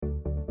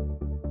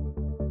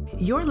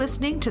You're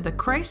listening to the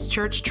Christ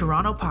Church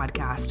Toronto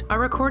podcast, a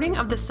recording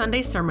of the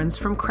Sunday sermons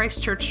from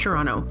Christ Church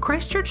Toronto.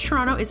 Christ Church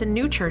Toronto is a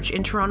new church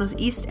in Toronto's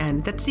East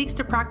End that seeks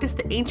to practice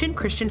the ancient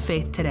Christian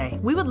faith today.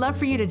 We would love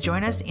for you to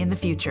join us in the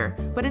future,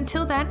 but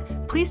until then,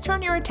 please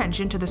turn your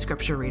attention to the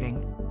scripture reading.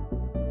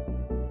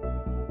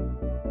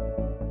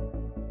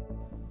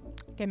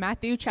 Okay,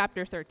 Matthew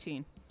chapter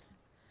 13.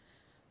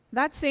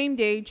 That same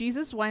day,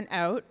 Jesus went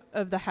out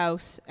of the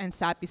house and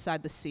sat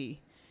beside the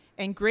sea,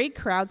 and great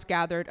crowds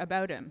gathered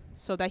about him,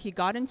 so that he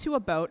got into a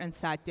boat and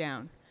sat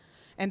down.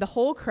 And the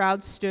whole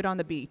crowd stood on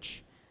the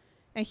beach.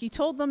 And he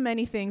told them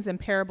many things in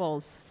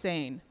parables,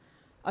 saying,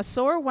 A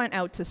sower went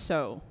out to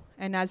sow,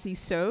 and as he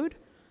sowed,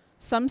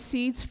 some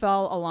seeds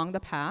fell along the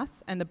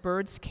path, and the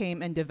birds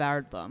came and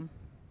devoured them.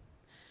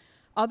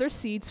 Other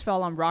seeds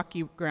fell on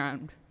rocky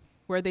ground,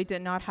 where they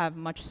did not have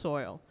much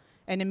soil.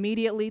 And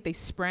immediately they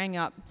sprang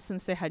up,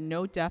 since they had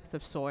no depth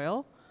of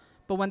soil.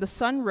 But when the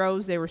sun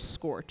rose, they were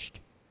scorched.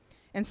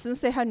 And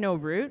since they had no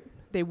root,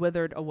 they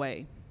withered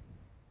away.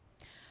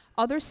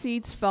 Other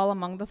seeds fell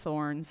among the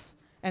thorns,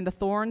 and the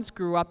thorns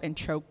grew up and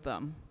choked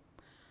them.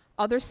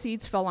 Other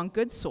seeds fell on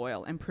good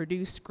soil and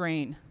produced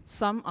grain,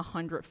 some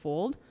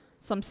 100-fold,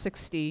 some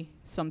 60,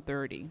 some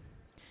 30.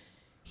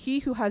 He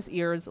who has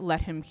ears,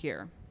 let him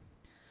hear.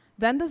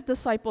 Then the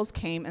disciples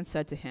came and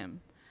said to him,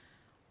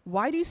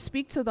 Why do you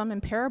speak to them in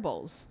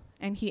parables?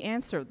 And he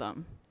answered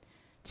them,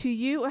 To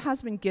you it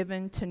has been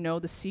given to know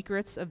the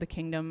secrets of the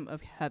kingdom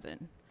of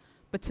heaven,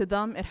 but to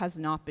them it has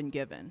not been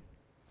given.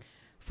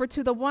 For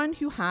to the one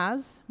who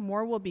has,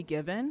 more will be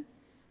given,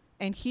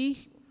 and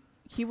he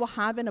will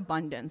have in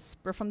abundance.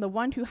 But from the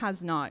one who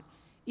has not,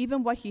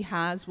 even what he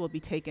has will be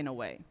taken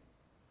away.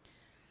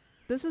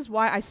 This is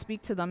why I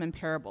speak to them in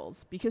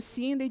parables, because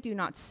seeing they do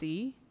not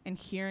see, and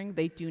hearing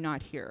they do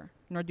not hear,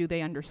 nor do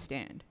they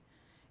understand.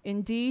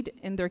 Indeed,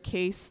 in their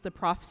case, the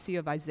prophecy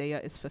of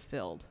Isaiah is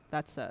fulfilled,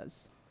 that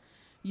says,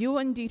 You will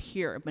indeed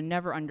hear, but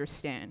never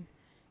understand,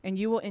 and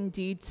you will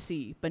indeed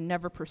see, but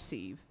never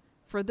perceive.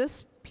 For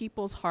this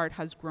people's heart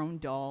has grown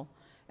dull,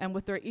 and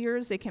with their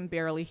ears they can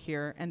barely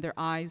hear, and their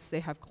eyes they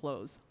have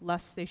closed,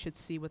 lest they should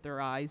see with their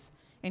eyes,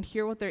 and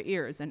hear with their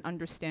ears, and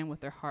understand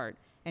with their heart,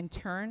 and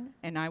turn,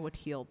 and I would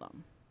heal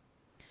them.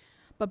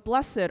 But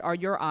blessed are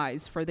your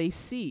eyes, for they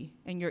see,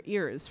 and your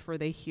ears, for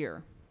they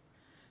hear.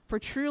 For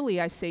truly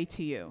I say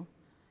to you,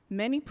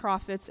 many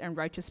prophets and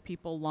righteous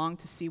people longed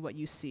to see what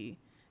you see,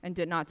 and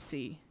did not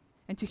see,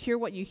 and to hear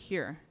what you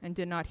hear, and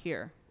did not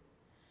hear.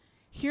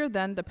 Hear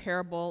then the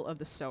parable of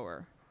the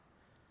sower.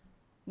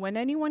 When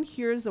anyone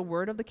hears the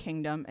word of the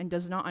kingdom and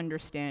does not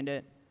understand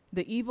it,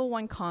 the evil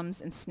one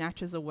comes and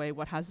snatches away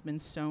what has been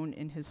sown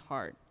in his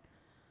heart.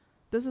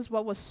 This is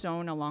what was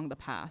sown along the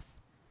path.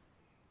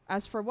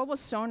 As for what was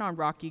sown on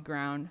rocky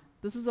ground,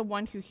 this is the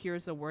one who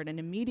hears the word and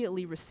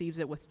immediately receives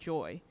it with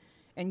joy.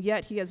 And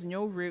yet he has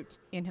no root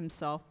in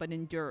himself, but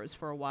endures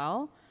for a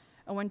while.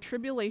 And when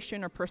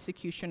tribulation or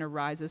persecution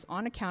arises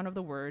on account of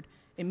the word,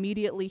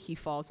 immediately he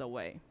falls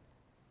away.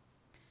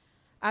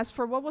 As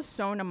for what was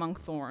sown among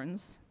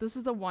thorns, this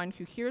is the one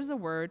who hears the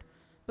word,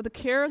 but the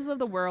cares of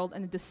the world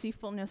and the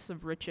deceitfulness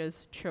of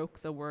riches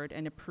choke the word,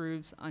 and it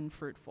proves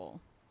unfruitful.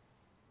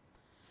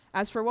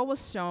 As for what was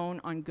sown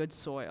on good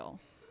soil,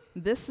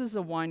 this is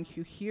the one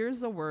who hears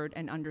the word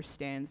and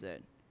understands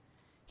it.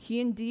 He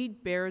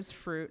indeed bears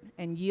fruit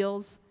and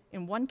yields,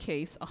 in one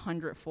case,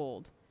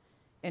 100-fold,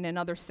 in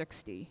another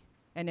 60,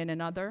 and in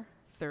another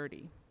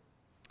 30.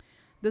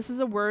 This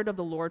is a word of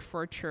the Lord for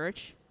our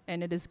church,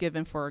 and it is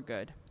given for our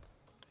good.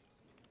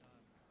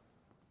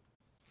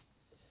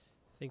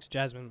 Thanks,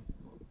 Jasmine.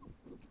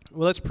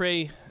 Well, let's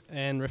pray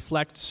and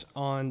reflect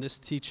on this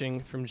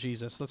teaching from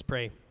Jesus. Let's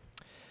pray.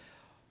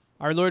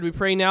 Our Lord, we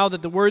pray now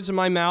that the words of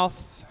my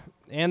mouth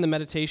and the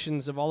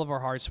meditations of all of our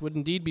hearts would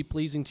indeed be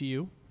pleasing to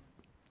you,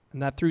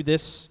 and that through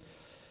this,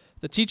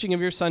 the teaching of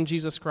your Son,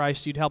 Jesus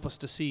Christ, you'd help us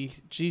to see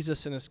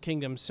Jesus and his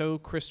kingdom so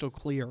crystal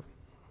clear.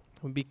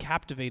 We'd be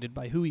captivated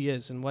by who he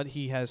is and what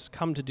he has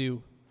come to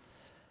do,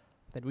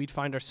 that we'd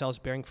find ourselves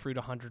bearing fruit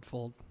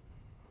 100-fold.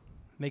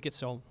 Make it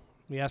so.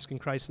 We ask in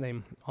Christ's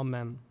name.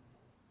 Amen.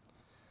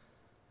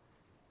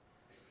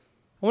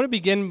 I want to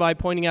begin by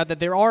pointing out that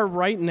there are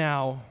right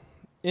now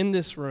in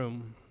this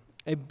room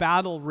a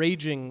battle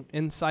raging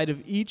inside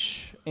of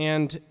each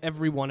and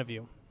every one of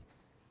you.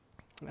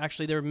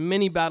 Actually, there are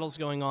many battles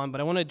going on,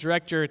 but I want to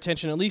direct your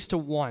attention at least to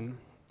one.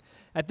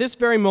 At this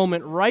very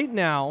moment, right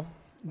now,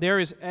 there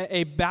is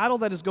a battle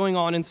that is going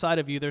on inside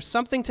of you. There's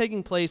something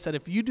taking place that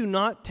if you do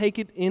not take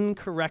it in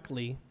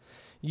correctly,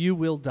 you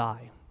will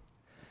die.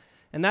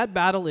 And that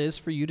battle is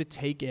for you to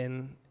take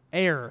in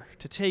air,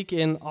 to take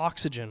in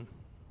oxygen.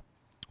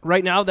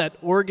 Right now, that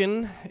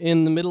organ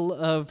in the middle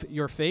of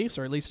your face,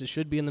 or at least it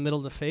should be in the middle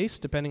of the face,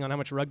 depending on how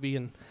much rugby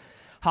and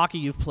hockey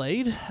you've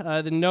played,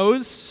 the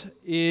nose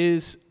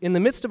is in the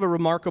midst of a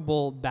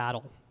remarkable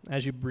battle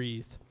as you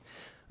breathe.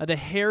 The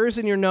hairs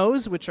in your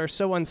nose, which are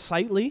so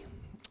unsightly,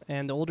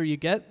 and the older you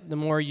get, the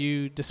more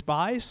you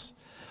despise,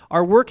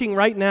 are working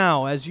right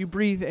now as you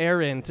breathe air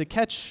in to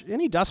catch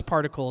any dust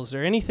particles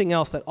or anything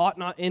else that ought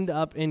not end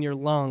up in your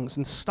lungs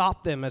and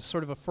stop them as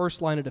sort of a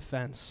first line of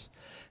defense.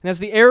 And as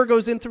the air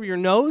goes in through your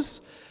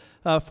nose,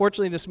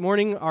 fortunately this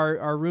morning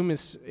our room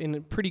is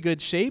in pretty good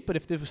shape, but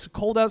if it's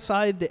cold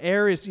outside,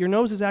 your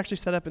nose is actually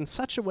set up in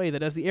such a way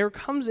that as the air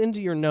comes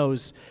into your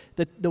nose,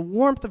 the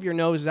warmth of your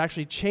nose is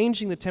actually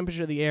changing the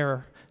temperature of the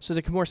air so that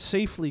it can more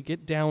safely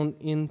get down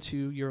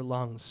into your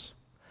lungs.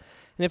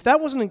 And if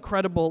that wasn't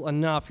incredible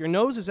enough, your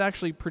nose is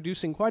actually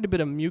producing quite a bit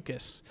of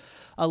mucus.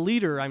 A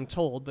liter, I'm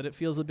told, but it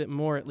feels a bit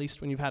more, at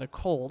least when you've had a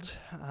cold.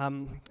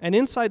 And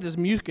inside this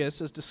mucus,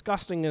 as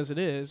disgusting as it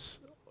is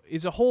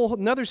a whole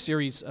another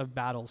series of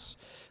battles.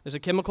 There's a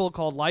chemical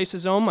called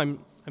lysosome.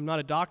 I'm not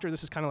a doctor.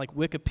 This is kind of like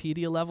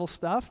Wikipedia level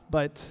stuff,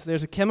 but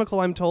there's a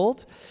chemical, I'm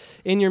told,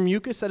 in your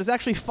mucus that is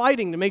actually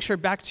fighting to make sure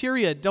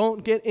bacteria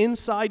don't get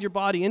inside your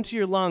body, into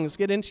your lungs,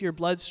 get into your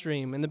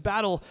bloodstream, and the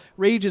battle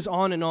rages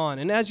on.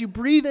 And as you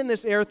breathe in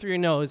this air through your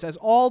nose, as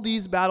all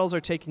these battles are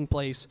taking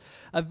place,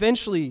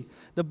 eventually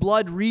the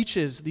blood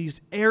reaches these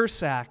air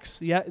sacs,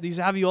 these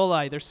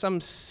alveoli. There's some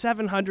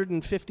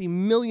 750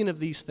 million of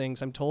these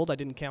things, I'm told. I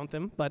didn't count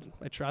them, but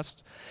I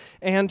trust.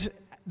 And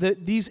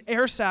these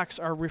air sacs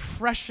are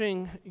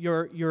refreshing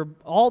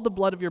all the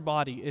blood of your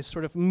body is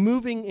sort of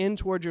moving in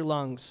toward your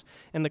lungs,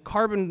 and the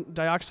carbon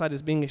dioxide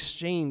is being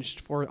exchanged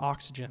for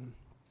oxygen.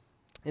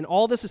 And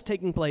all this is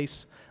taking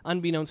place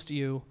unbeknownst to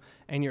you,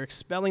 and you're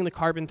expelling the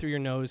carbon through your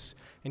nose,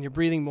 and you're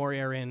breathing more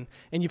air in,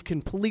 and you've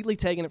completely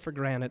taken it for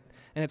granted,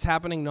 and it's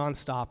happening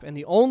nonstop. And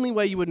the only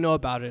way you would know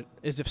about it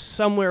is if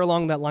somewhere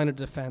along that line of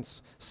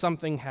defense,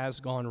 something has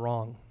gone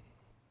wrong.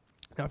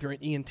 Now, if you're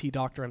an ENT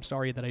doctor, I'm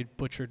sorry that I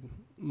butchered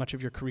much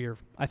of your career.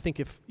 I think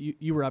if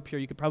you were up here,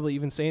 you could probably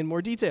even say in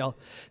more detail.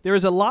 There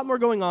is a lot more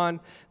going on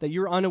that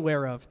you're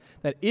unaware of,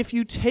 that if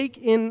you take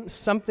in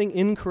something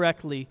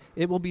incorrectly,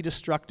 it will be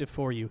destructive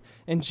for you.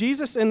 And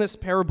Jesus in this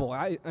parable,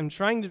 I'm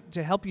trying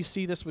to help you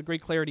see this with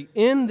great clarity.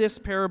 In this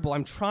parable,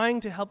 I'm trying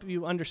to help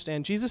you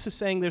understand. Jesus is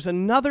saying there's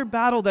another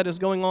battle that is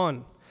going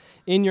on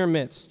in your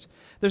midst.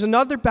 There's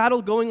another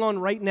battle going on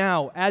right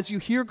now as you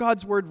hear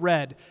God's word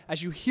read,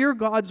 as you hear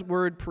God's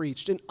word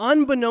preached. And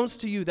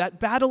unbeknownst to you, that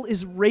battle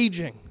is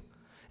raging.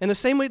 In the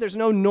same way there's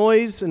no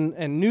noise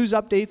and news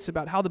updates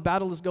about how the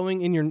battle is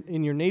going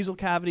in your nasal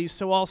cavities,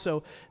 so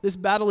also this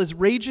battle is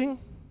raging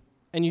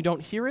and you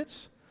don't hear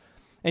it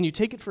and you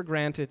take it for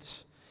granted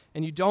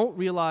and you don't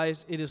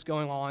realize it is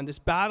going on. This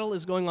battle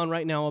is going on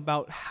right now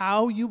about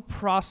how you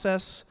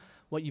process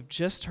what you've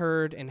just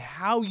heard and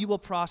how you will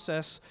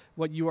process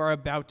what you are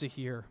about to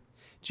hear.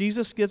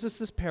 Jesus gives us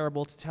this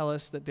parable to tell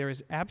us that there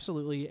is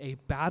absolutely a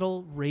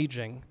battle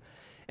raging,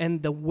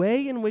 and the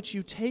way in which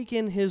you take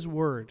in his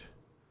word,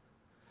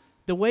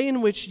 the way in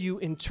which you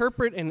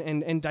interpret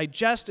and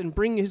digest and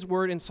bring his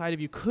word inside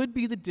of you could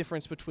be the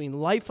difference between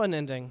life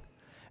unending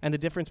and the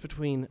difference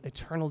between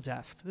eternal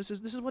death. This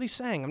is what he's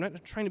saying. I'm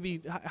not trying to be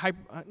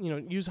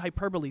use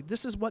hyperbole.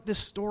 This is what this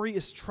story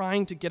is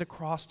trying to get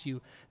across to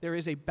you. There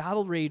is a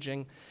battle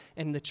raging,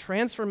 and the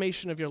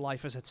transformation of your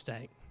life is at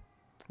stake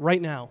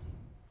right now.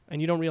 And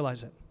you don't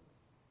realize it.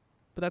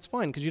 But that's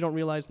fine, because you don't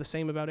realize the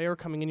same about air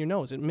coming in your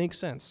nose. It makes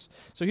sense.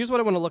 So here's what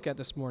I want to look at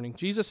this morning.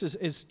 Jesus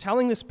is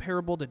telling this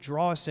parable to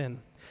draw us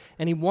in.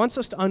 And he wants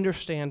us to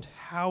understand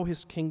how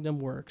his kingdom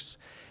works.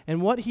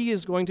 And what he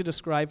is going to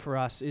describe for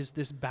us is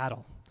this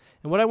battle.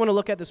 And what I want to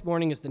look at this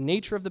morning is the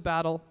nature of the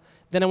battle.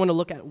 Then I want to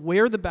look at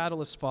where the battle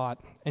is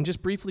fought. And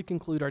just briefly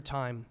conclude our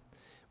time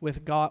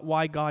with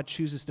why God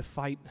chooses to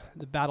fight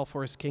the battle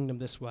for his kingdom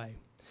this way.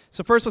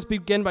 So first, let's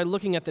begin by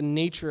looking at the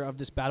nature of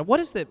this battle. What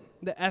is the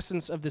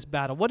essence of this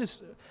battle? What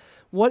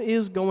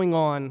is going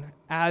on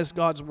as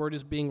God's word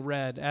is being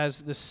read,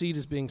 as the seed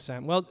is being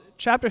sent? Well,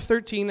 chapter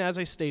 13, as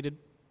I stated,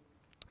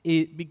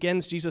 it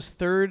begins Jesus'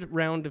 third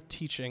round of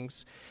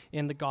teachings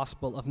in the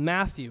Gospel of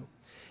Matthew.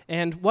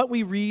 And what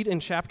we read in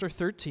chapter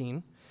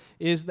 13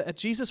 is that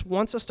Jesus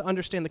wants us to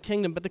understand the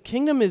kingdom, but the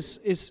kingdom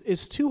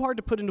is too hard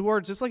to put into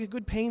words. It's like a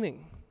good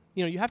painting.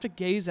 You have to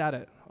gaze at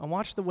it and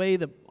watch the way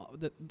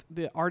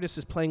the artist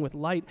is playing with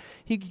light.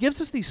 He gives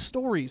us these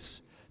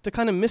stories to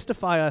kind of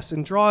mystify us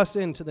and draw us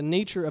into the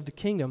nature of the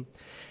kingdom.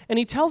 And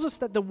he tells us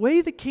that the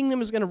way the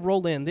kingdom is going to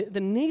roll in, the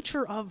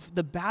nature of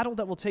the battle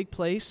that will take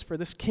place for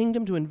this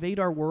kingdom to invade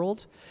our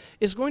world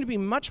is going to be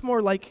much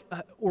more like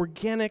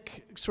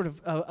organic sort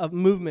of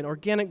movement,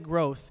 organic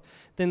growth,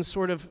 than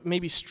sort of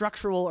maybe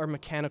structural or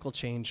mechanical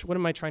change. What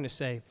am I trying to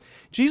say?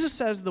 Jesus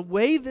says the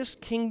way this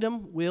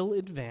kingdom will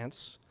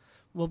advance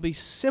will be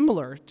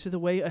similar to the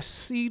way a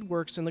seed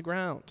works in the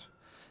ground,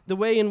 the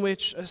way in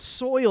which a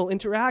soil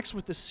interacts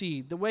with the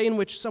seed, the way in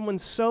which someone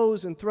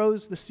sows and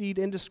throws the seed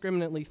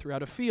indiscriminately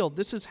throughout a field.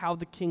 This is how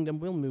the kingdom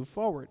will move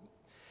forward.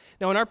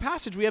 Now, in our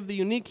passage, we have the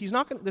unique, this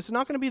is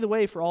not going to be the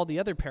way for all the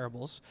other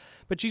parables,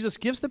 but Jesus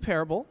gives the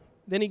parable,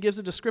 then he gives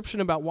a description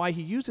about why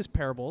he uses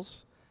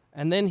parables,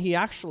 and then he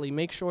actually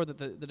makes sure that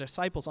the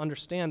disciples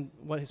understand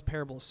what his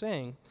parable is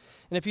saying.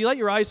 And if you let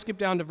your eyes skip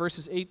down to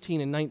verses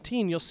 18 and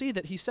 19, you'll see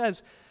that he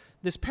says,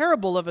 this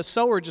parable of a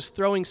sower just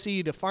throwing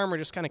seed, a farmer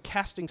just kind of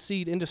casting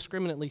seed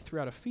indiscriminately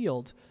throughout a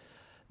field,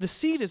 the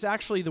seed is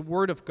actually the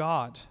word of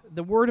God,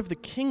 the word of the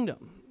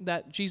kingdom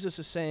that Jesus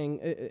is saying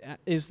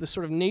is the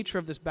sort of nature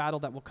of this battle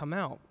that will come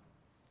out.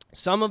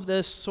 Some of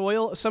the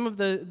soil, some of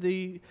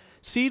the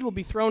seed will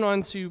be thrown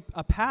onto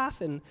a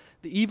path, and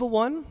the evil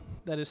one,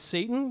 that is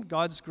Satan,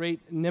 God's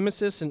great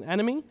nemesis and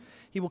enemy,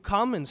 he will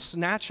come and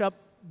snatch up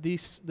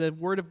the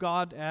word of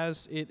God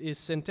as it is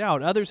sent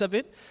out. Others of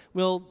it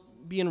will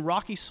be in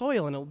rocky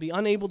soil, and it will be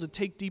unable to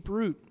take deep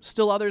root.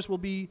 Still others will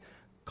be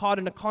caught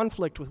in a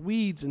conflict with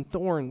weeds and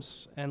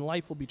thorns, and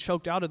life will be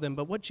choked out of them.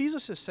 But what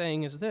Jesus is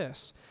saying is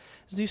this,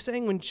 is he's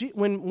saying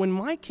when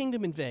my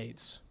kingdom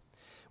invades,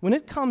 when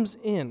it comes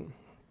in,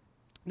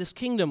 this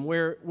kingdom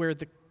where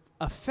the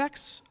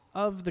effects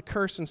of the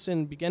curse and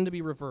sin begin to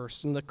be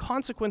reversed, and the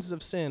consequences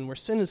of sin, where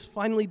sin is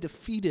finally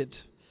defeated,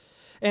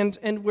 and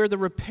where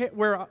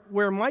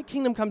where my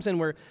kingdom comes in,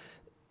 where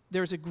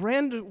there's a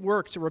grand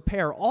work to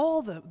repair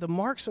all the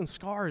marks and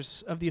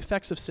scars of the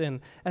effects of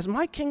sin. As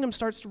my kingdom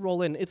starts to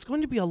roll in, it's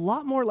going to be a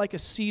lot more like a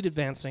seed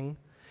advancing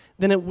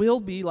than it will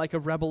be like a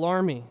rebel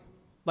army,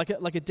 like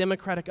a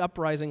democratic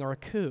uprising or a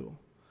coup.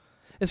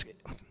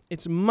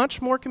 It's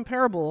much more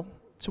comparable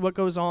to what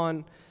goes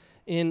on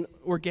in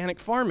organic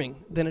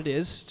farming than it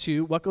is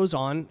to what goes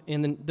on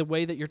in the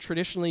way that you're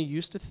traditionally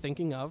used to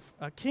thinking of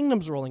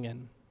kingdoms rolling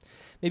in.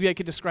 Maybe I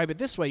could describe it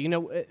this way. You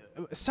know,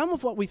 some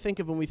of what we think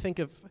of when we think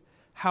of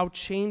how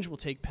change will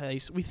take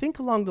place, we think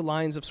along the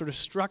lines of sort of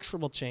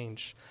structural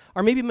change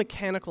or maybe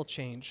mechanical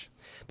change.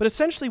 But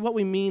essentially what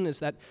we mean is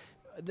that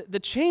the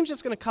change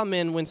that's going to come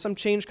in when some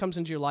change comes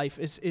into your life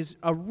is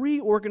a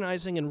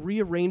reorganizing and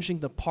rearranging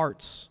the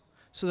parts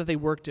so that they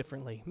work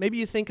differently. Maybe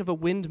you think of a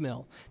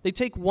windmill. They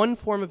take one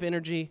form of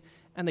energy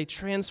and they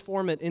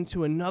transform it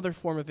into another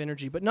form of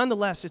energy. But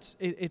nonetheless,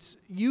 it's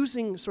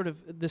using sort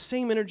of the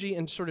same energy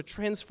and sort of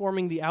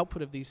transforming the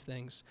output of these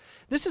things.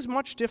 This is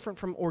much different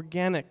from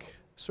organic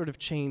sort of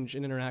change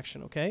and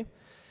interaction, okay?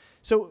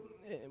 So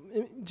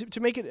to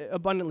make it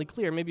abundantly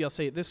clear, maybe I'll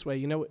say it this way.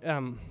 You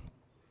know,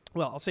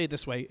 I'll say it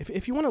this way.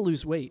 If you want to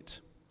lose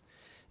weight,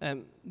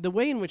 the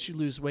way in which you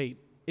lose weight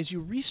is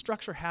you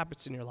restructure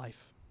habits in your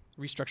life.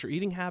 Restructure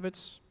eating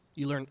habits,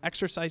 you learn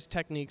exercise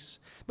techniques,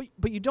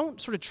 but you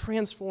don't sort of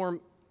transform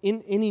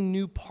in any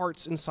new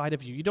parts inside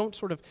of you. You don't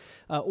sort of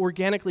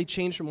organically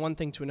change from one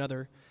thing to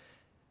another.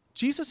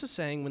 Jesus is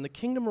saying when the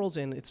kingdom rolls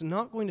in, it's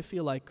not going to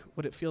feel like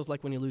what it feels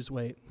like when you lose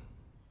weight.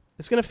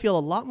 It's going to feel a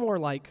lot more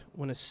like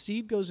when a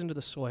seed goes into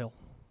the soil.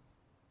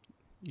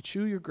 You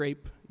chew your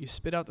grape, you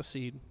spit out the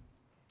seed,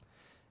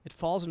 it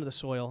falls into the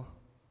soil,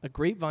 a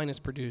grapevine is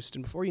produced,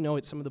 and before you know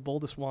it, some of the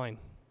boldest wine,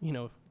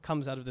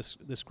 comes out of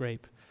this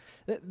grape.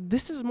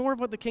 This is more of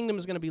what the kingdom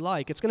is going to be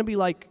like. It's going to be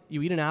like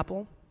you eat an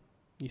apple,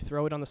 you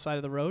throw it on the side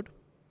of the road,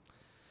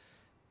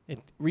 it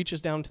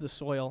reaches down to the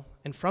soil,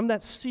 and from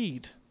that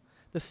seed,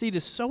 the seed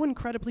is so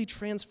incredibly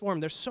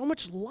transformed. There's so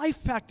much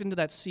life packed into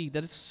that seed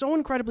that it's so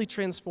incredibly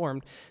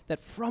transformed that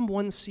from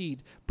one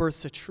seed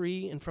births a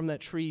tree, and from that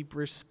tree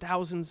births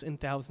thousands and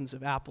thousands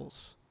of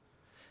apples.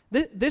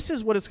 This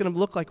is what it's going to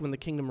look like when the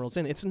kingdom rolls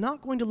in. It's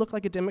not going to look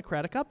like a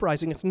democratic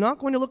uprising. It's not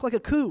going to look like a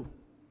coup.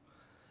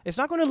 It's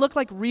not going to look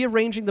like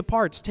rearranging the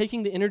parts,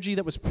 taking the energy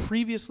that was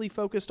previously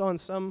focused on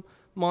some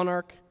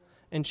monarch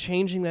and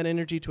changing that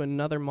energy to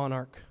another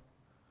monarch.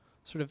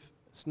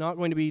 It's not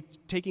going to be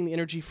taking the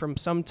energy from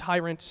some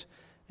tyrant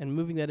and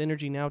moving that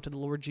energy now to the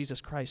Lord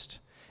Jesus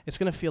Christ. It's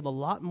going to feel a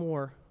lot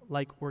more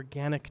like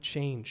organic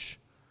change,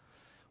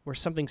 where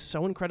something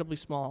so incredibly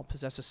small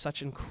possesses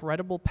such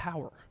incredible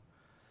power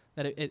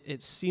that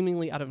it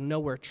seemingly out of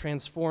nowhere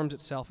transforms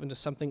itself into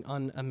something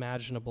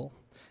unimaginable.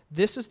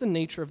 This is the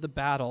nature of the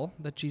battle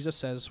that Jesus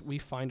says we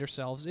find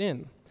ourselves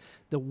in.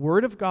 The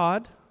Word of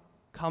God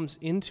comes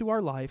into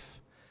our life,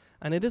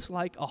 and it is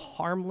like a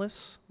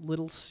harmless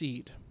little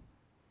seed,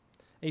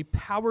 a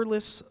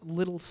powerless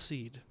little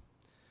seed.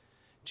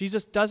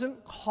 Jesus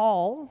doesn't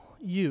call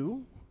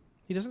you.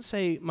 He doesn't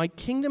say, my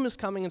kingdom is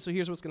coming, and so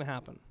here's what's going to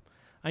happen.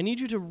 I need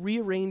you to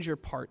rearrange your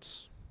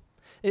parts.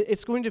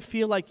 It's going to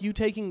feel like you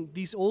taking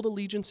these old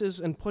allegiances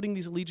and putting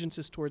these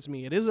allegiances towards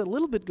me. It is a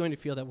little bit going to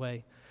feel that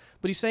way.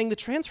 But he's saying the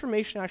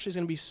transformation actually is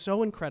going to be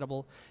so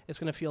incredible, it's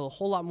going to feel a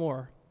whole lot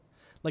more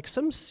like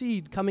some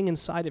seed coming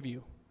inside of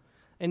you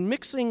and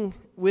mixing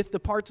with the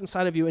parts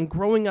inside of you and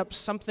growing up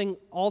something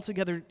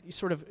altogether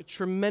sort of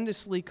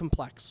tremendously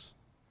complex.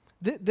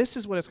 This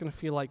is what it's going to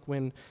feel like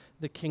when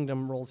the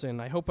kingdom rolls in.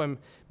 I hope I'm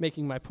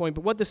making my point.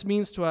 But what this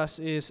means to us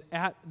is,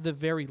 at the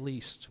very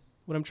least,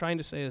 what I'm trying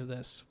to say is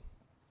this.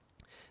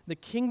 The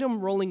kingdom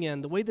rolling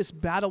in, the way this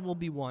battle will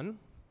be won,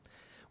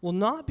 will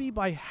not be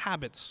by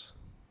habits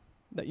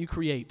that you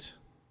create,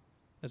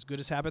 as good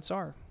as habits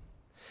are.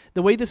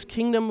 The way this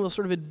kingdom will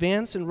sort of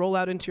advance and roll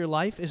out into your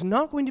life is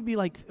not going to be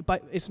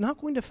it's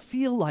not going to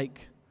feel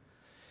like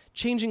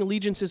changing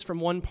allegiances from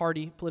one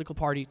political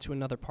party to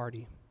another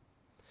party.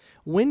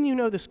 When you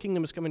know this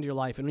kingdom is coming into your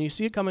life, and when you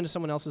see it come into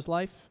someone else's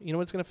life, you know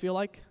what it's going to feel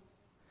like?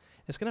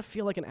 It's going to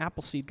feel like an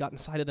apple seed got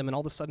inside of them and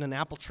all of a sudden an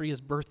apple tree is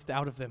birthed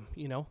out of them,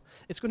 you know?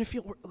 It's going to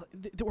feel,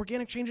 the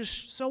organic change is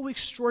so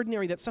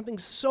extraordinary that something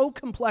so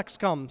complex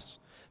comes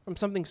from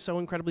something so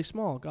incredibly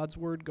small, God's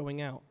word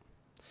going out.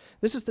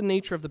 This is the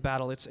nature of the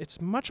battle.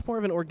 It's much more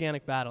of an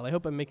organic battle, I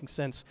hope I'm making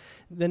sense,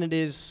 than it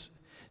is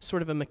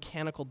sort of a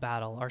mechanical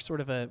battle or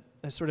sort of a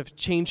sort of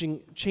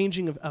changing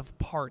of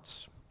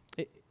parts.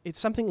 It's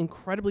something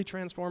incredibly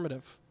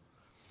transformative.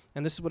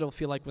 And this is what it'll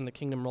feel like when the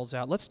kingdom rolls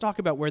out. Let's talk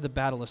about where the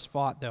battle is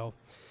fought, though.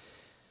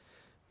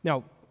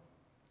 Now,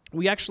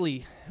 we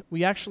actually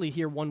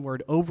hear one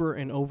word over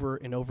and over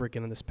and over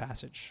again in this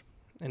passage.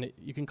 And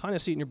you can kind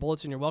of see it in your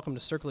bullets, and you're welcome to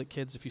circle it,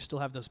 kids, if you still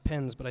have those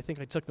pens, but I think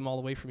I took them all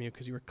away from you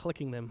because you were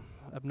clicking them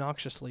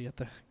obnoxiously at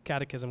the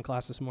catechism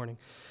class this morning.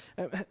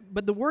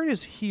 But the word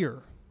is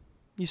hear.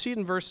 You see it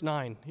in verse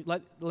 9.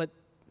 Let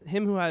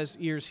him who has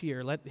ears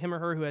hear. Let him or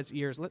her who has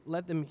ears,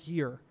 let them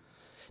hear.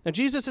 Now,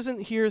 Jesus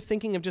isn't here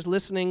thinking of just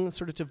listening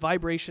sort of to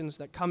vibrations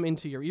that come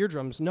into your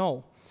eardrums.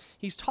 No.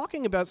 He's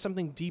talking about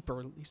something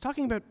deeper. He's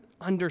talking about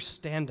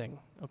understanding,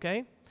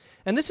 okay?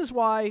 And this is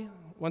why,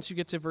 once you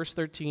get to verse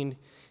 13,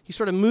 he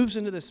sort of moves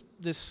into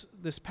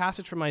this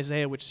passage from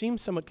Isaiah, which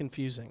seems somewhat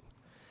confusing.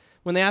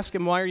 When they ask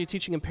him, why are you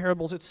teaching in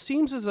parables, it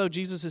seems as though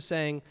Jesus is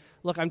saying,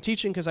 look, I'm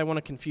teaching because I want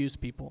to confuse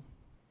people.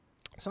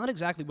 It's not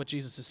exactly what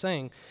Jesus is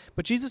saying,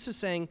 but Jesus is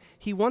saying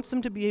he wants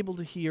them to be able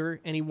to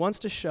hear, and he wants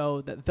to show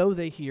that though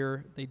they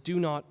hear, they do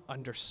not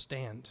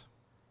understand.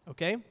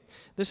 Okay?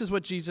 This is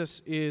what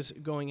Jesus is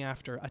going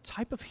after, a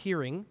type of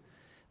hearing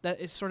that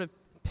is sort of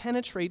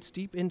penetrates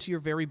deep into your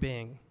very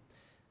being,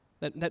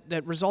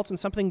 that results in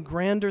something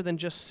grander than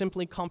just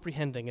simply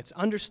comprehending. It's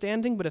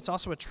understanding, but it's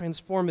also a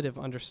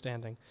transformative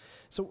understanding.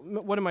 So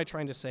what am I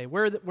trying to say?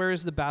 Where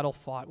is the battle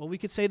fought? Well, we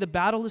could say the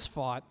battle is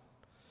fought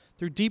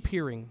through deep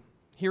hearing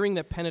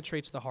that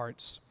penetrates the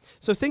hearts.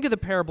 So think of the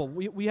parable.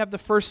 We have the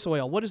first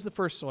soil. What is the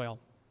first soil?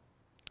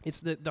 It's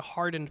the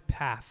hardened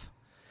path.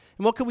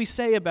 And what can we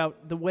say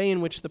about the way in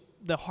which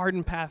the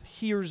hardened path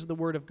hears the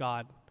word of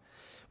God?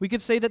 We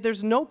could say that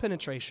there's no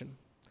penetration,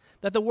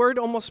 that the word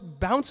almost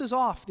bounces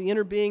off the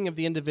inner being of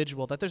the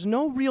individual, that there's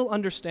no real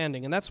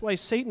understanding. And that's why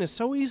Satan is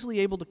so easily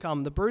able to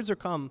come. The birds are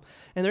come,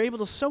 and they're able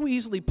to so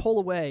easily pull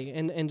away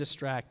and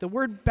distract. The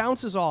word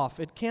bounces off.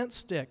 It can't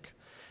stick.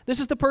 This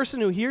is the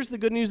person who hears the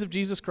good news of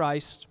Jesus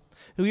Christ,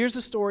 who hears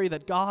the story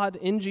that God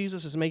in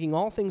Jesus is making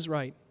all things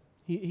right.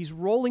 He's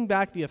rolling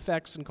back the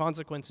effects and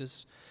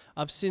consequences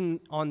of sin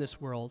on this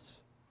world.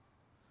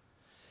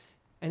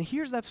 And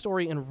hears that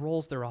story and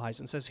rolls their eyes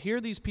and says,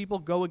 here these people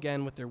go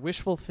again with their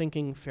wishful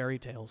thinking fairy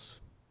tales.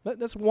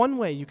 That's one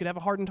way you could have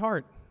a hardened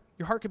heart.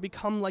 Your heart could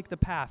become like the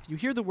path. You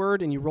hear the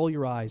word and you roll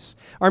your eyes.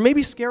 Or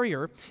maybe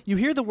scarier, you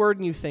hear the word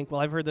and you think, well,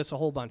 I've heard this a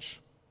whole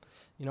bunch.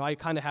 I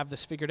kind of have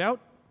this figured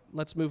out.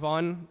 Let's move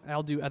on.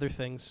 I'll do other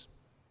things.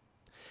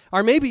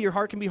 Or maybe your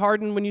heart can be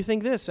hardened when you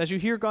think this. As you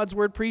hear God's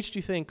word preached,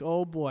 you think,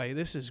 oh boy,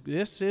 this is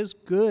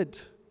good.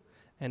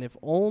 And if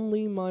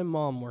only my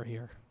mom were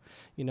here.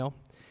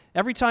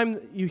 Every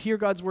time you hear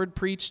God's word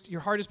preached,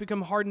 your heart has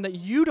become hardened that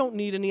you don't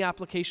need any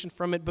application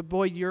from it, but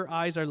boy, your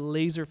eyes are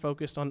laser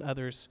focused on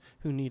others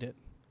who need it.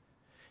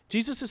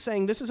 Jesus is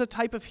saying this is a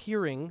type of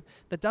hearing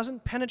that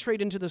doesn't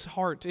penetrate into this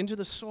heart, into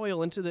the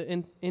soil, into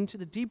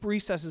the deep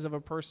recesses of a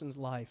person's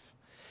life.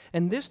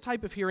 And this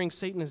type of hearing,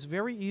 Satan is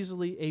very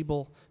easily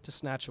able to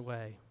snatch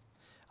away.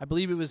 I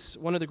believe it was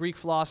one of the Greek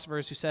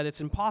philosophers who said, it's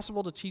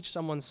impossible to teach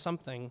someone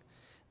something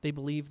they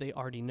believe they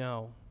already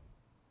know.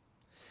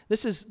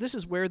 This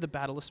is where the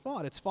battle is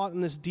fought. It's fought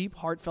in this deep,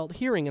 heartfelt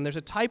hearing. And there's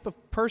a type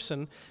of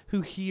person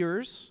who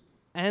hears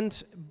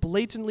and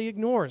blatantly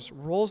ignores,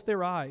 rolls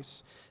their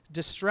eyes,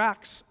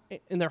 distracts,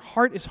 and their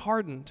heart is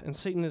hardened, and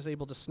Satan is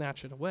able to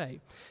snatch it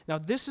away. Now,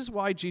 this is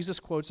why Jesus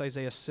quotes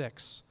Isaiah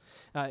 6.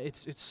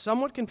 It's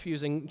somewhat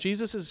confusing.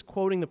 Jesus is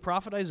quoting the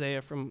prophet Isaiah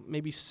from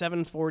maybe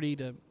 740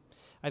 to,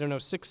 the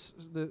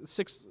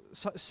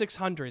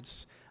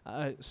 600s,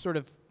 sort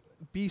of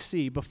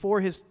BC,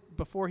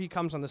 before he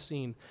comes on the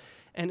scene.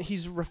 And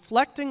he's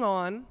reflecting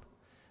on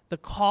the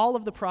call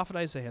of the prophet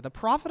Isaiah. The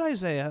prophet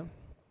Isaiah,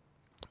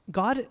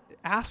 God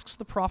asks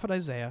the prophet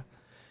Isaiah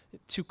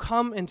to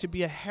come and to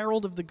be a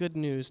herald of the good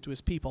news to his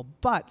people.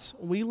 But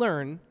we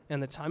learn in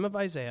the time of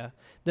Isaiah,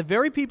 the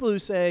very people who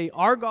say,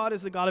 our God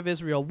is the God of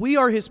Israel, we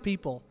are his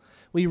people.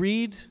 We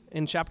read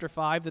in chapter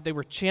 5 that they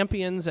were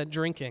champions at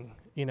drinking,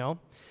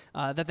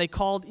 that they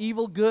called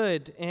evil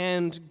good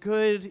and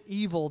good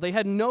evil. They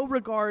had no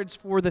regards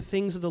for the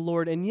things of the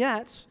Lord, and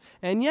yet,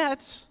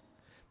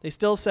 they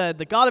still said,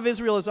 the God of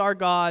Israel is our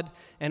God,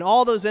 and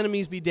all those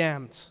enemies be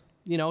damned.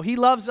 He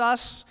loves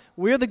us.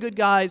 We're the good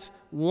guys.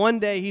 One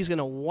day he's going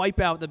to wipe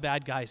out the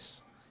bad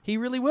guys. He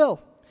really will.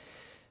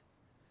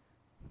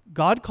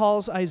 God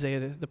calls Isaiah,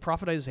 the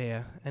prophet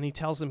Isaiah, and he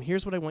tells him,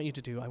 here's what I want you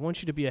to do. I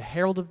want you to be a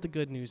herald of the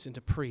good news and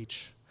to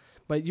preach.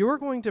 But you're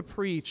going to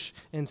preach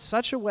in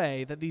such a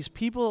way that these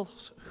people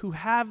who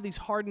have these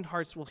hardened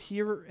hearts will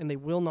hear and they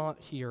will not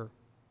hear.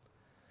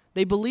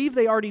 They believe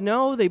they already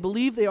know. They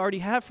believe they already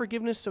have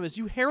forgiveness. So as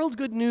you herald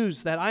good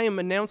news that I am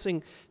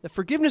announcing the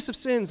forgiveness of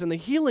sins and the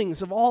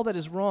healings of all that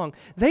is wrong,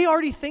 they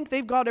already think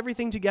they've got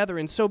everything together.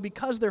 And so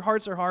because their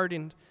hearts are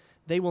hardened,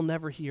 they will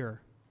never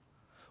hear.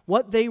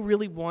 What they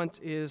really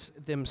want is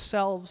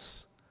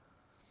themselves.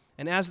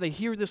 And as they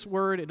hear this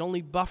word, it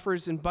only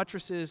buffers and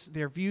buttresses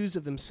their views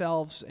of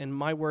themselves, and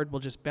my word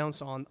will just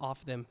bounce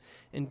off them.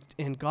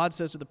 And God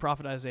says to the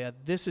prophet Isaiah,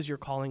 this is your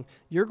calling.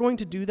 You're going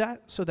to do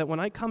that so that when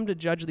I come to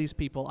judge these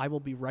people, I will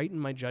be right in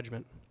my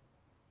judgment.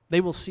 They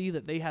will see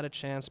that they had a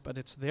chance, but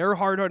it's their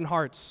hard-hardened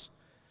hearts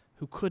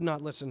who could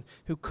not listen,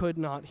 who could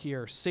not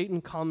hear. Satan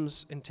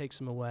comes and takes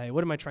them away.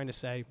 What am I trying to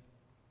say?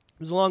 It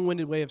was a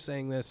long-winded way of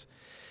saying this.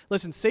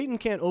 Listen, Satan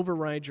can't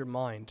override your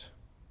mind.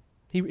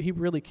 He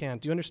really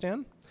can't. Do you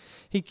understand?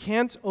 He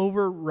can't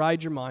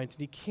override your mind,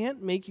 and he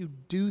can't make you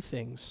do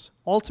things,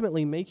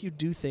 ultimately make you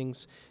do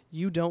things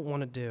you don't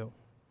want to do.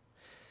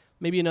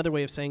 Maybe another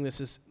way of saying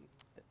this is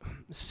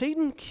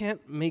Satan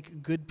can't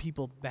make good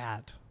people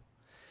bad.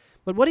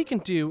 But what he can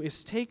do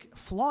is take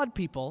flawed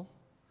people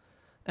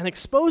and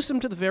expose them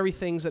to the very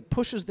things that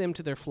pushes them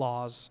to their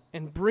flaws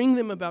and bring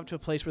them about to a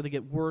place where they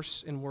get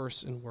worse and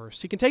worse and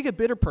worse. He can take a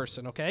bitter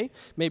person, okay?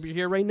 Maybe you're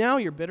here right now,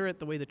 you're bitter at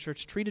the way the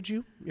church treated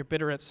you. You're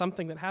bitter at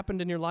something that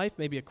happened in your life,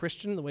 maybe a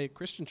Christian, the way a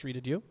Christian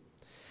treated you.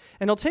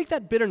 And he'll take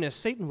that bitterness,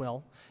 Satan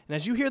will, and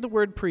as you hear the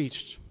word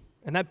preached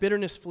and that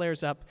bitterness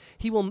flares up,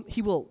 he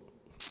will,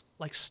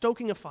 like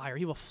stoking a fire,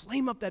 he will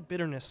flame up that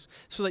bitterness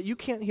so that you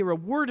can't hear a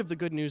word of the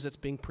good news that's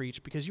being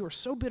preached because you are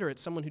so bitter at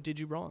someone who did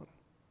you wrong.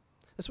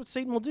 That's what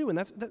Satan will do, and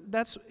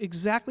that's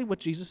exactly what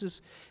Jesus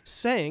is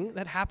saying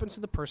that happens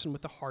to the person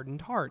with the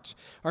hardened heart,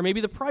 or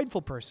maybe the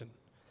prideful person.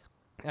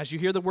 As you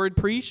hear the word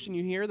preached and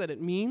you hear that it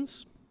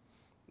means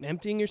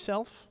emptying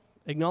yourself,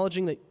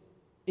 acknowledging that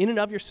in and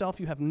of yourself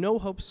you have no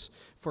hopes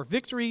for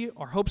victory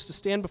or hopes to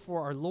stand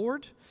before our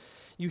Lord,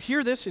 you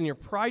hear this and your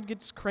pride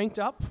gets cranked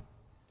up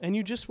and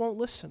you just won't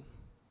listen.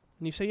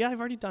 And you say, yeah, I've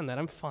already done that.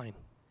 I'm fine.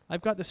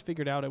 I've got this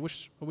figured out. I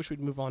wish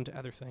we'd move on to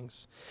other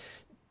things.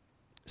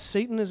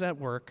 Satan is at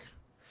work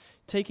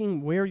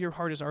taking where your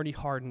heart is already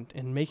hardened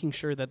and making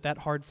sure that that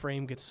hard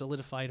frame gets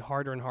solidified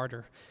harder and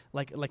harder,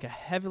 like a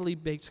heavily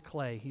baked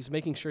clay. He's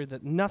making sure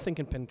that nothing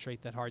can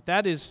penetrate that heart.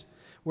 That is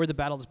where the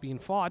battle is being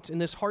fought, in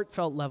this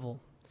heartfelt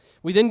level.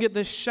 We then get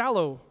this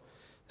shallow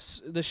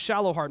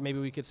heart, maybe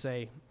we could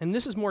say. And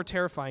this is more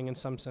terrifying in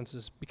some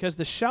senses, because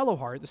the shallow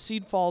heart, the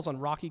seed falls on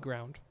rocky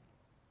ground.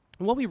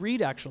 And what we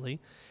read, actually,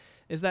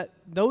 is that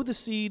though the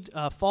seed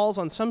falls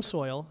on some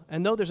soil,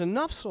 and though there's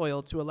enough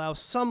soil to allow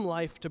some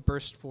life to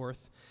burst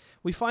forth,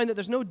 we find that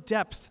there's no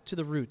depth to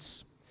the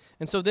roots.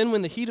 And so then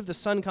when the heat of the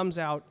sun comes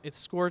out, it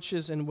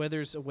scorches and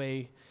withers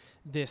away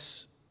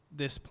this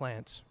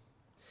plant.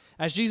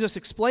 As Jesus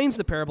explains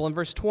the parable in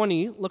verse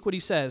 20, look what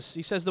he says.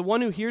 He says, the one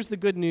who hears the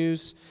good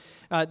news,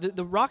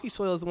 the rocky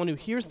soil is the one who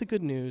hears the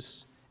good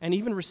news and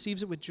even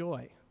receives it with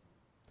joy.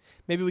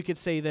 Maybe we could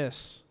say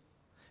this.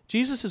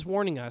 Jesus is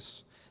warning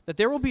us that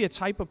there will be a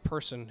type of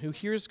person who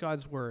hears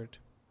God's word,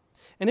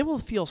 and it will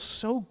feel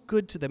so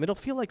good to them. It'll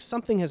feel like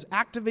something has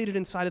activated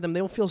inside of them.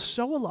 They will feel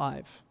so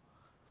alive.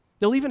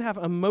 They'll even have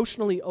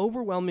emotionally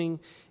overwhelming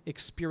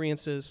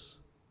experiences.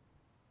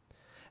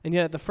 And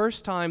yet at the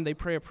first time they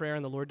pray a prayer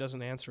and the Lord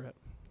doesn't answer it.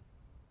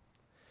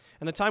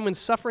 And the time when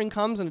suffering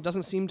comes and it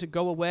doesn't seem to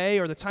go away,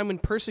 or the time when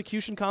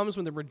persecution comes,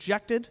 when they're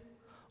rejected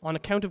on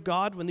account of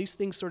God, when these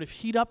things sort of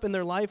heat up in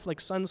their life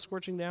like sun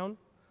scorching down,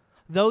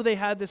 though they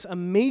had this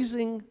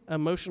amazing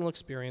emotional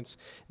experience,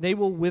 they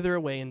will wither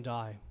away and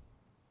die.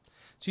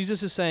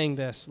 Jesus is saying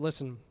this,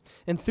 listen,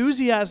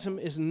 enthusiasm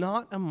is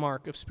not a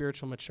mark of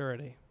spiritual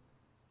maturity.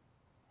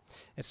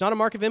 It's not a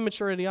mark of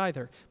immaturity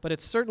either, but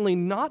it's certainly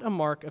not a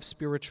mark of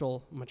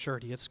spiritual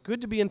maturity. It's good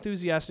to be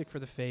enthusiastic for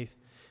the faith,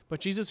 but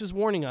Jesus is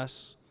warning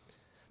us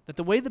that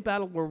the way the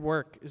battle will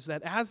work is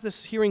that as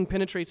this hearing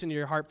penetrates into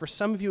your heart, for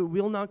some of you it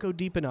will not go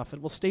deep enough.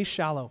 It will stay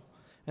shallow,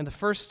 and the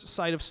first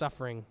sight of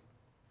suffering,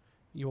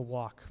 you will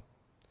walk.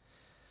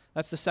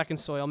 That's the second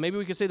soil. Maybe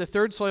we could say the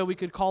third soil we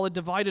could call a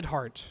divided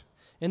heart.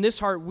 In this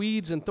heart,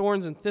 weeds and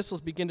thorns and thistles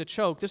begin to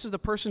choke. This is the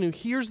person who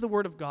hears the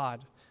word of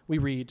God, we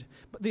read.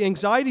 But the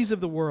anxieties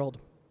of the world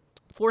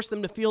force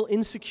them to feel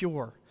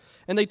insecure,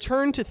 and they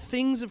turn to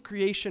things of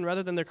creation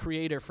rather than their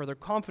Creator for their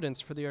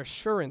confidence, for their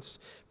assurance,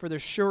 for their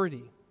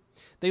surety.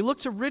 They look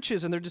to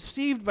riches, and they're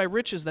deceived by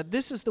riches, that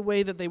this is the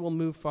way that they will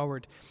move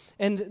forward.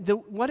 And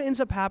what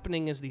ends up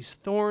happening is these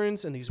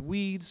thorns and these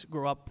weeds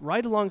grow up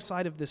right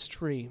alongside of this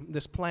tree,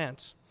 this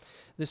plant,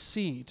 this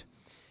seed.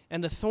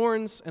 And the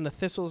thorns and the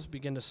thistles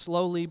begin to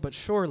slowly but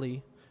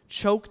surely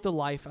choke the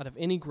life out of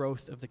any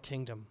growth of the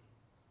kingdom.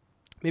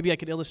 Maybe I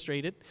could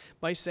illustrate it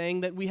by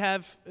saying that we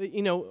have,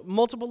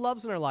 multiple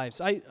loves in our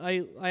lives.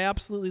 I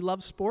absolutely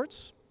love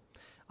sports.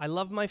 I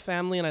love my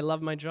family, and I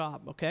love my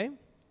job, okay?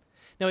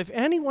 Now, if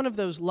any one of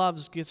those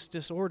loves gets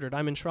disordered,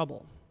 I'm in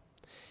trouble.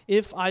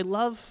 If I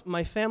love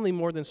my family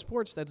more than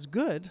sports, that's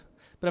good.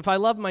 But if I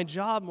love my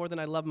job more than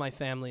I love my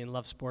family and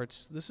love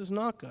sports, this is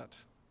not good.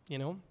 You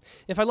know,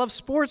 if I love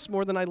sports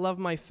more than I love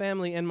my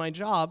family and my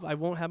job, I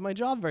won't have my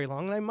job very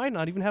long, and I might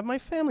not even have my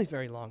family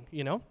very long,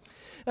 you know.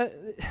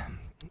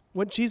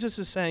 What Jesus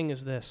is saying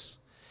is this,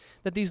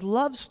 that these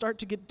loves start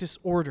to get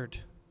disordered.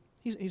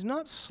 He's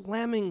not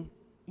slamming,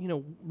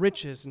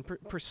 riches and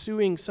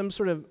pursuing some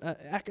sort of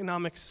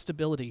economic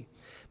stability.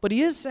 But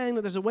he is saying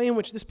that there's a way in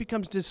which this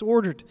becomes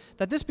disordered,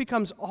 that this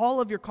becomes all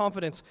of your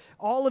confidence,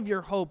 all of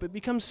your hope. It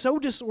becomes so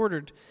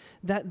disordered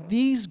that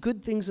these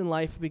good things in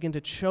life begin to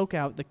choke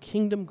out the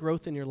kingdom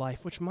growth in your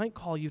life, which might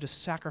call you to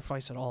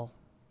sacrifice it all,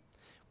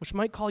 which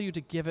might call you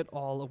to give it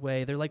all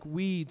away. They're like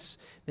weeds.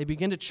 They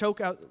begin to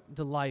choke out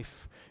the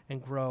life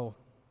and grow.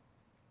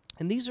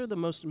 And these are the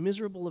most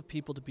miserable of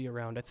people to be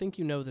around. I think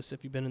you know this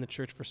if you've been in the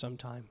church for some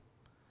time.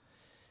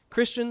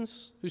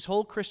 Christians whose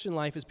whole Christian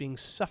life is being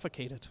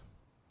suffocated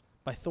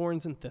by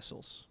thorns and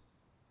thistles.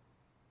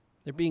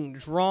 They're being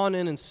drawn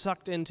in and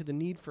sucked into the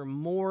need for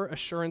more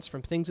assurance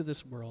from things of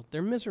this world.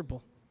 They're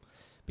miserable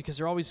because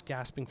they're always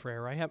gasping for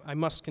air. I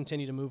must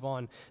continue to move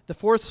on. The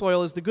fourth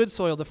soil is the good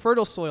soil, the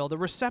fertile soil, the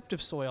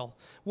receptive soil.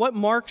 What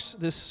marks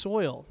this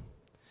soil?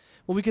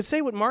 Well, we could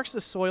say what marks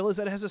this soil is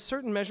that it has a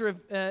certain measure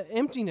of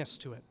emptiness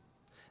to it.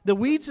 The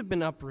weeds have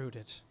been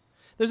uprooted.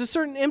 There's a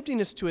certain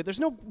emptiness to it. There's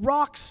no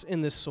rocks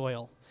in this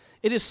soil.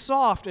 It is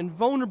soft and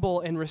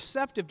vulnerable and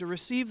receptive to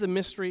receive the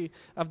mystery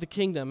of the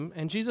kingdom.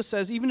 And Jesus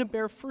says, even to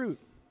bear fruit.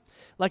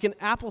 Like an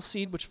apple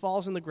seed which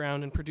falls in the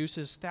ground and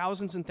produces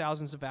thousands and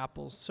thousands of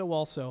apples, so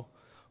also,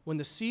 when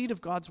the seed of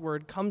God's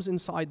word comes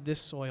inside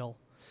this soil,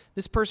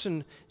 this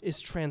person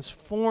is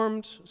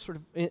transformed, sort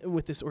of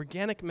with this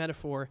organic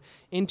metaphor,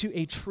 into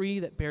a tree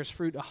that bears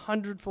fruit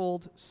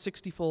 100-fold,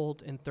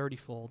 60-fold, and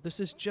 30-fold. This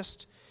is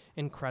just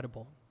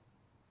incredible.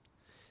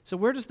 So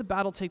where does the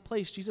battle take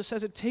place? Jesus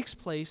says it takes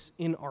place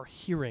in our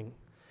hearing,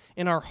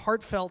 in our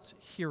heartfelt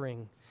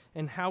hearing,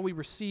 and how we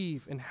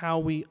receive and how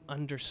we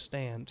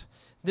understand.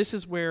 This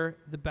is where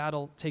the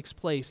battle takes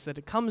place, that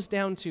it comes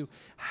down to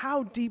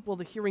how deep will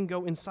the hearing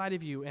go inside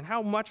of you, and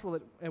how much will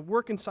it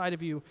work inside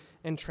of you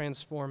and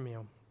transform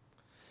you.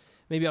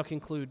 Maybe I'll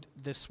conclude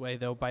this way,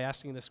 though, by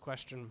asking this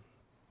question.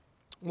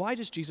 Why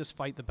does Jesus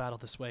fight the battle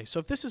this way? So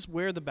if this is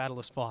where the battle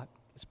is fought,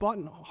 it's fought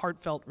in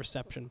heartfelt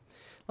reception.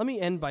 Let me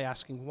end by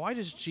asking, why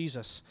does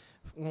Jesus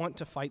want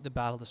to fight the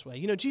battle this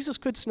way? Jesus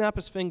could snap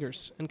his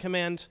fingers and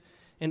command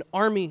an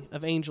army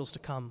of angels to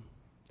come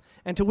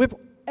and to whip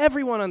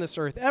everyone on this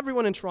earth,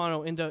 everyone in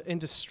Toronto,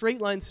 into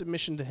straight-line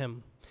submission to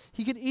him.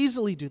 He could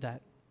easily do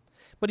that,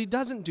 but he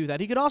doesn't do that.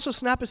 He could also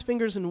snap his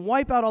fingers and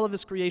wipe out all of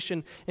his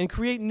creation and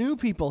create new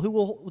people who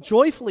will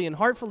joyfully and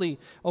heartfully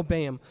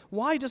obey him.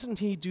 Why doesn't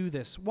he do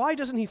this? Why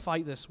doesn't he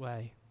fight this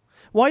way?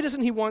 Why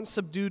doesn't he want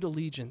subdued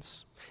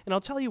allegiance? And I'll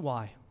tell you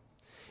why.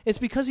 It's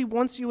because he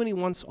wants you and he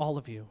wants all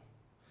of you.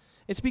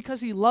 It's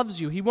because he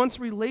loves you. He wants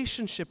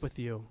relationship with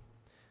you.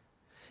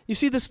 You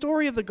see, the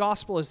story of the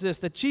gospel is this,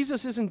 that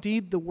Jesus is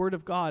indeed the Word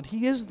of God.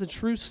 He is the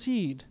true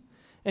seed,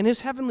 and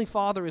his heavenly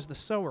Father is the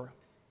sower.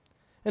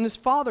 And his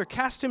Father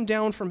cast him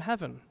down from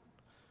heaven.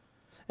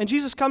 And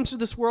Jesus comes to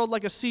this world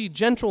like a seed,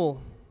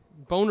 gentle,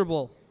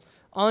 vulnerable,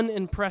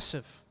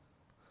 unimpressive,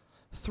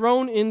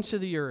 thrown into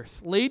the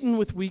earth, laden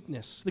with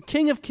weakness, the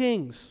King of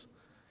Kings.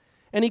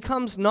 And he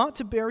comes not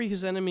to bury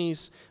his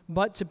enemies,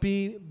 but to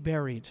be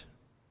buried.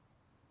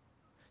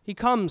 He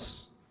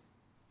comes,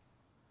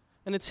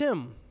 and it's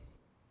him.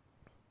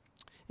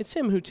 It's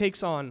him who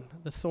takes on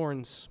the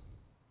thorns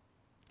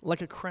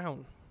like a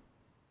crown.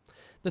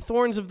 The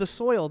thorns of the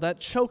soil that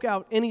choke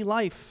out any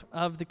life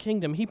of the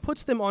kingdom. He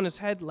puts them on his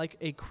head like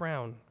a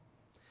crown.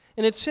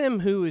 And it's him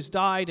who is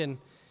died and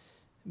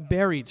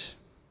buried,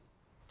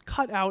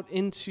 cut out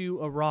into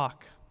a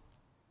rock.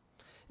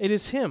 It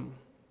is him.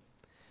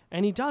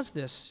 And he does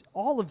this,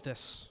 all of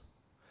this,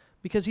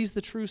 because he's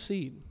the true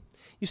seed.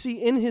 You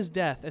see, in his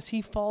death, as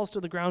he falls to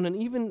the ground, and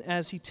even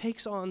as he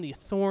takes on the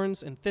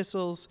thorns and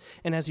thistles,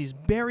 and as he's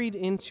buried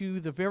into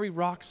the very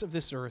rocks of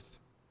this earth,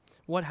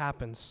 what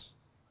happens?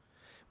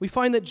 We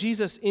find that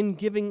Jesus, in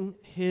giving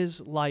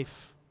his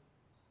life,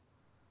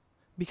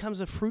 becomes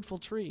a fruitful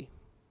tree.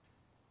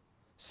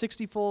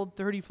 60-fold,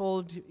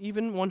 30-fold,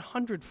 even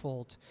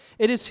 100-fold.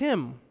 It is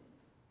him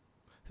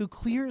who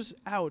clears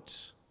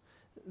out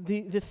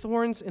the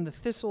thorns and the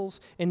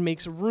thistles and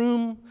makes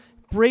room,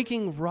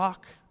 breaking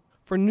rock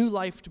for new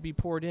life to be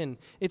poured in.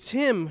 It's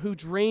him who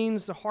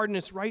drains the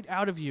hardness right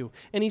out of you.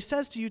 And he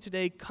says to you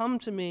today, come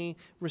to me,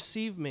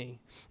 receive me.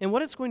 And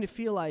what it's going to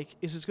feel like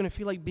is it's going to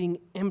feel like being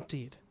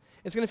emptied.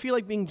 It's going to feel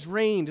like being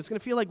drained. It's going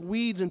to feel like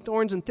weeds and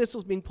thorns and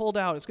thistles being pulled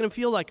out. It's going to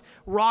feel like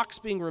rocks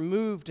being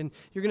removed, and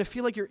you're going to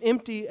feel like you're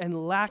empty and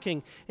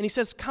lacking. And he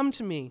says, come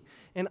to me,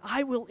 and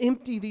I will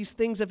empty these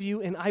things of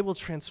you, and I will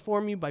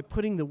transform you by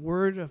putting the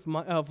word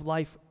of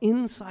life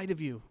inside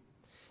of you.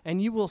 And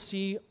you will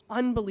see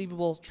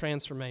unbelievable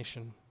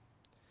transformation.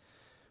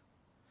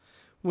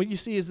 What you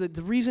see is that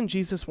the reason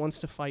Jesus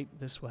wants to fight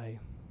this way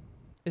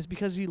is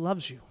because he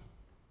loves you.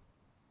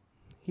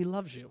 He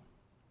loves you.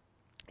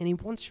 And he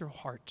wants your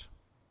heart.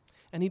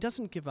 And he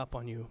doesn't give up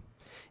on you.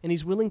 And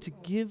he's willing to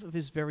give of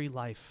his very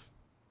life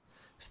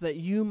so that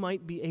you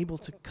might be able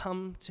to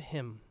come to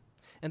him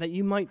and that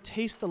you might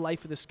taste the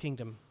life of this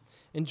kingdom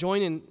and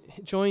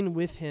join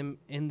with him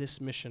in this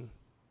mission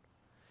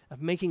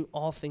of making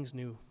all things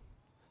new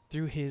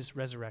through his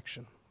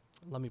resurrection.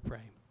 Let me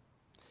pray.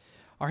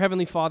 Our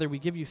Heavenly Father, we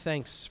give you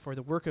thanks for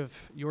the work of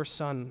your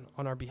Son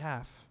on our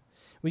behalf.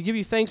 We give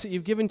you thanks that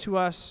you've given to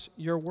us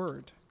your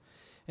word.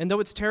 And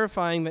though it's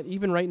terrifying that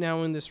even right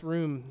now in this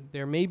room,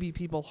 there may be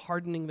people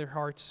hardening their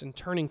hearts and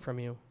turning from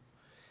you,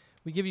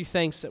 we give you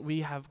thanks that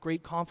we have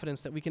great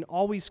confidence that we can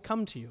always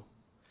come to you,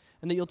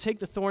 and that you'll take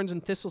the thorns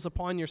and thistles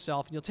upon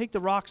yourself, and you'll take the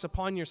rocks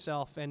upon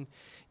yourself, and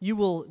you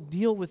will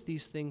deal with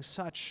these things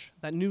such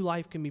that new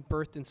life can be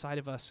birthed inside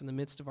of us in the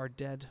midst of our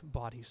dead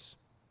bodies.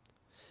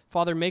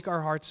 Father, make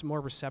our hearts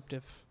more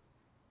receptive.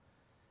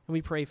 And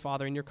we pray,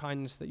 Father, in your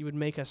kindness, that you would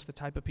make us the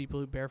type of people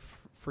who bear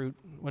fruit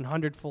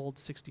 100-fold,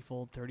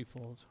 60-fold,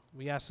 30-fold.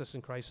 We ask this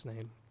in Christ's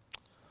name.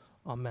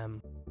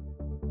 Amen.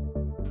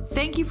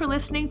 Thank you for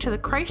listening to the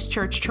Christ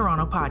Church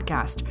Toronto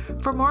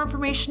podcast. For more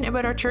information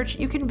about our church,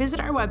 you can visit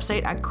our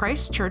website at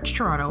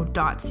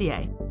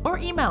christchurchtoronto.ca or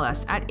email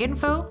us at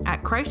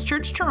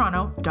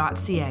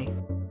info@christchurchtoronto.ca.